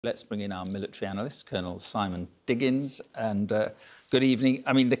Let's bring in our military analyst, Colonel Simon Diggins. And good evening.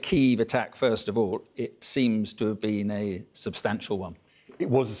 I mean, the Kyiv attack, first of all, it seems to have been a substantial one. It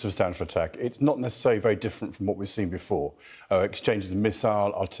was a substantial attack. It's not necessarily very different from what we've seen before. Exchanges of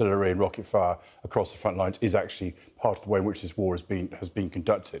missile, artillery and rocket fire across the front lines is actually part of the way in which this war has been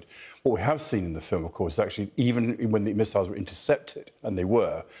conducted. What we have seen in the film, of course, is actually even when the missiles were intercepted, and they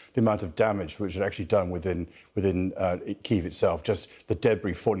were, the amount of damage which had actually done within Kyiv itself, just the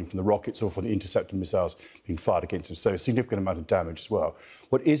debris falling from the rockets or from the intercepted missiles being fired against them. So a significant amount of damage as well.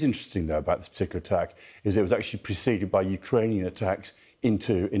 What is interesting, though, about this particular attack is it was actually preceded by Ukrainian attacks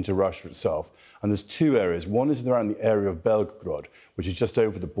into Russia itself. And there's two areas. One is around the area of Belgorod, which is just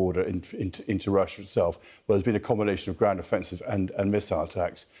over the border into Russia itself, where there's been a combination of ground offensive and missile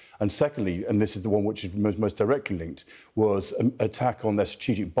attacks. And secondly, and this is the one which is most directly linked, was an attack on their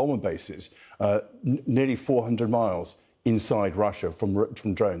strategic bomber bases, nearly 400 miles inside Russia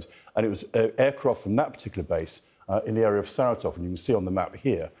from drones. And it was aircraft from that particular base in the area of Saratov, and you can see on the map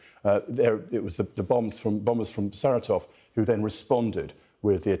here, it was the bombers from Saratov who then responded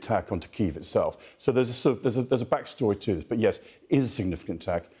with the attack onto Kyiv itself. So there's a backstory to this, but yes, it is a significant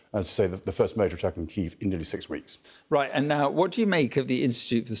attack. As I say, the first major attack on Kyiv in nearly 6 weeks. Right, and now what do you make of the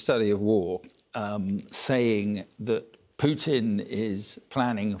Institute for the Study of War saying that Putin is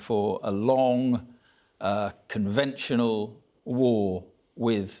planning for a long, conventional war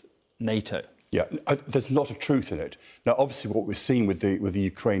with NATO? Yeah, there's a lot of truth in it. Now, obviously, what we've seen with the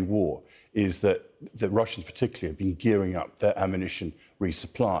Ukraine war is that the Russians particularly have been gearing up their ammunition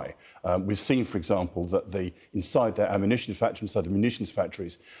resupply. We've seen, for example, that inside their ammunition factories, inside the munitions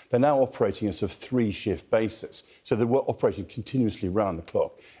factories, they're now operating a sort of three-shift basis. So they're operating continuously around the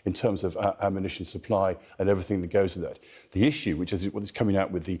clock in terms of ammunition supply and everything that goes with that. The issue, which is what is coming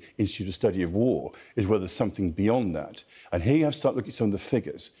out with the Institute of Study of War, is whether there's something beyond that. And here you have to start looking at some of the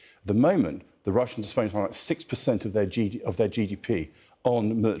figures. At the moment, the Russians are spending something like 6% of their GDP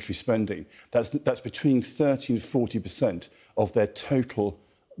on military spending. That's between 30 and 40% of their total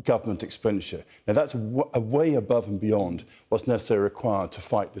government expenditure. Now, that's way above and beyond what's necessarily required to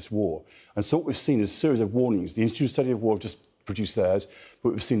fight this war. And so what we've seen is a series of warnings. The Institute of Study of War have just produced theirs,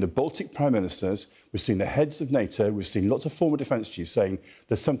 but we've seen the Baltic prime ministers, we've seen the heads of NATO, we've seen lots of former defence chiefs saying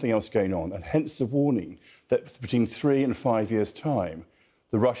there's something else going on, and hence the warning that between 3 and 5 years' time,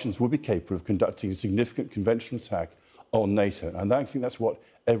 the Russians will be capable of conducting a significant conventional attack on NATO. And I think that's what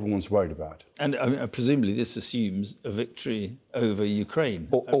everyone's worried about. And presumably this assumes a victory over Ukraine,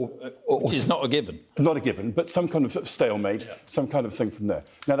 which is not a given. Not a given, but some kind of stalemate, some kind of thing from there.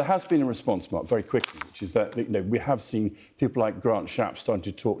 Now, there has been a response, Mark, very quickly, which is that we have seen people like Grant Shapps starting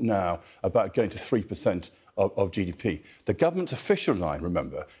to talk now about going to 3% of GDP. The government's official line,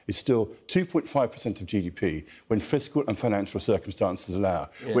 remember, is still 2.5% of GDP when fiscal and financial circumstances allow,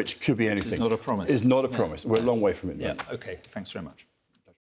 which could be anything. It's not a promise. It's not a promise. We're a long way from it now. OK, thanks very much.